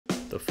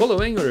The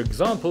following are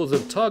examples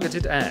of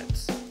targeted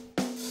ads.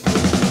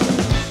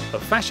 A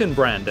fashion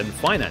brand and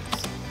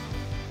finance.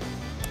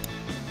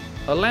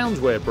 A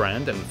loungewear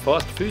brand and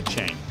fast food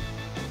chain.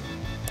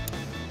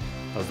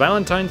 A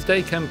Valentine's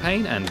Day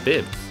campaign and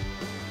Bibs.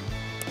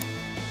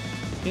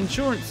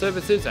 Insurance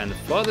services and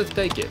Father's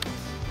Day gifts.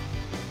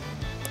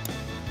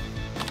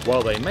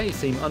 While they may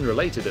seem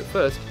unrelated at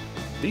first,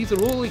 these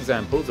are all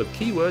examples of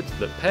keywords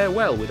that pair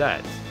well with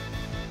ads,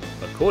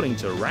 according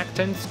to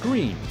Rakuten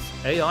SQREEM's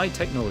AI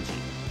technology.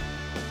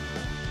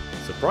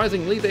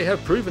 Surprisingly, they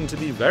have proven to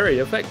be very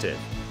effective.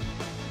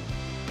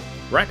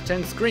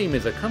 Rakuten SQREEM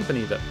is a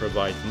company that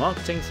provides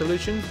marketing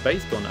solutions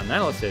based on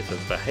analysis of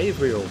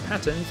behavioral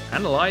patterns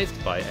analyzed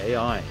by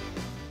AI.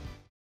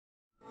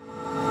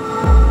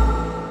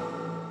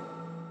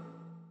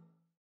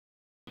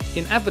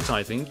 In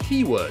advertising,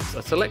 keywords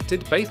are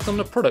selected based on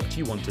the product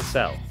you want to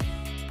sell.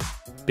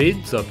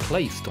 Bids are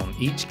placed on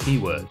each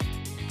keyword.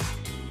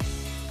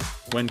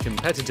 When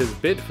competitors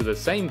bid for the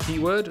same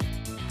keyword,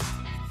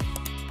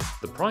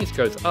 the price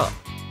goes up.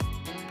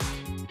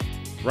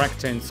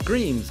 Rakuten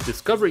SQREEM's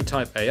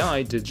discovery-type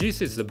AI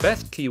deduces the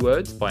best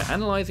keywords by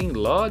analyzing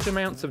large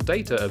amounts of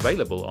data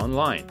available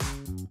online.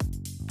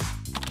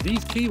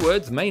 These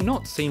keywords may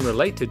not seem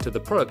related to the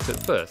product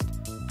at first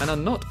and are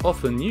not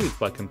often used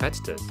by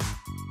competitors.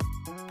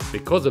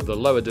 Because of the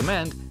lower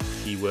demand,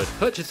 keyword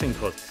purchasing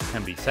costs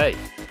can be saved.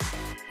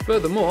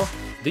 Furthermore,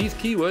 these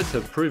keywords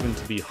have proven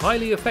to be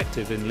highly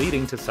effective in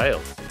leading to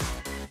sales.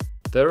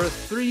 There are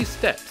 3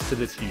 steps to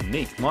this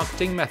unique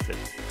marketing method.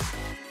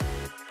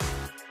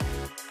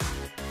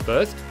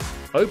 First,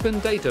 open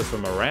data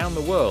from around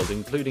the world,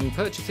 including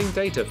purchasing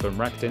data from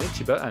Rakuten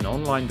Ichiba and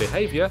online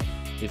behavior,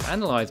 is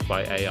analyzed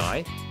by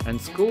AI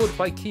and scored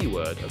by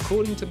keyword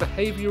according to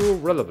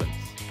behavioral relevance.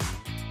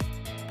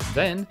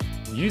 Then,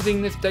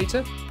 using this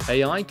data,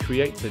 AI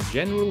creates a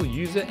general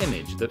user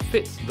image that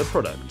fits the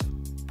product.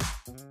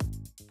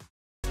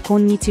 こ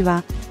んにち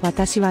は、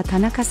私は田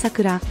中さ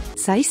くら。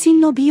最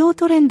新の美容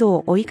トレンド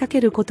を追いかけ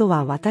ること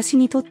は私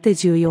にとって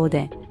重要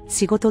で、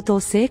仕事と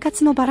生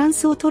活のバラン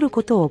スを取る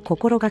ことを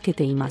心がけ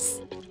ていま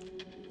す。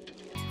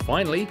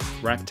Finally,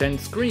 Rakuten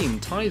SQREEM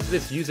ties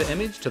this user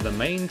image to the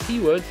main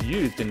keywords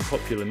used in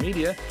popular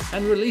media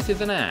and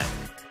releases an ad.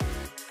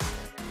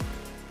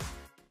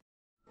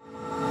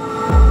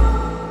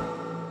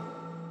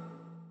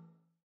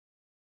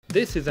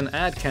 This is an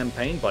ad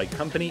campaign by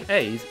Company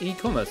A's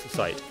e-commerce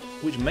site,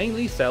 which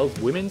mainly sells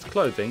women's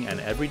clothing and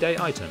everyday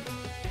items,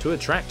 to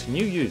attract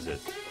new users.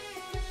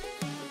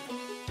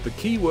 The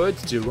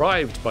keywords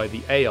derived by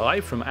the AI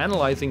from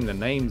analyzing the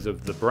names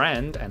of the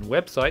brand and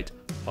website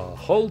are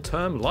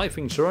whole-term life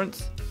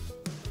insurance,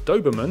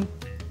 Doberman,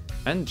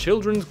 and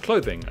children's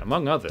clothing,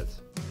 among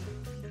others.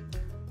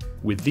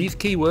 With these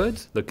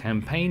keywords, the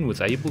campaign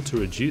was able to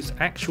reduce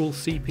actual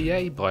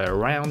CPA by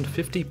around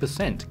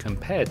 50%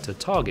 compared to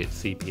target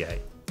CPA.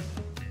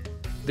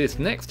 This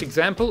next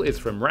example is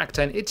from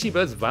Rakuten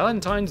Ichiba's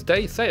Valentine's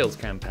Day sales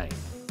campaign.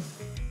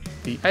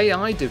 The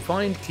AI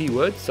defined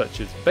keywords such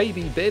as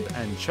baby bib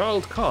and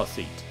child car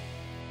seat.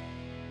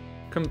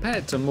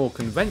 Compared to more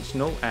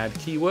conventional ad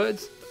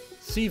keywords,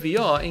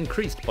 CVR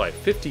increased by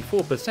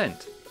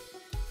 54%.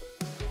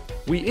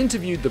 We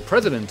interviewed the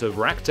president of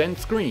Rakuten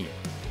SQREEM.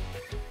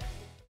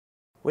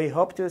 We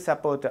hope to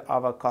support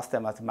our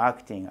customers'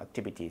 marketing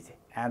activities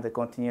and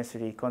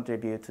continuously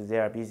contribute to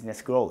their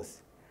business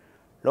growth.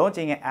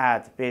 Launching an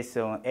ad based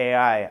on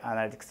AI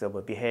analytics of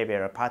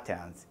behavioral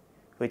patterns,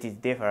 which is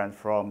different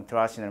from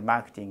traditional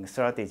marketing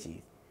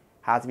strategies,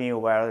 has been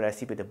well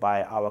received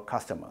by our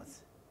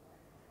customers.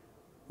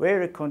 We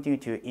will continue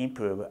to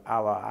improve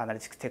our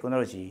analytics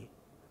technology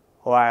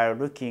while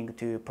looking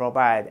to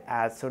provide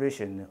ad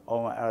solutions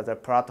on other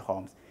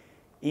platforms,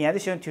 in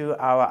addition to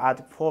our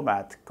ad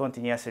format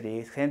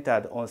continuously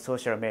centered on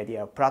social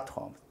media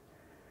platforms.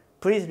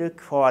 Please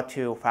look forward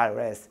to far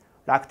less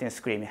Rakuten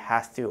SQREEM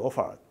has to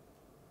offer.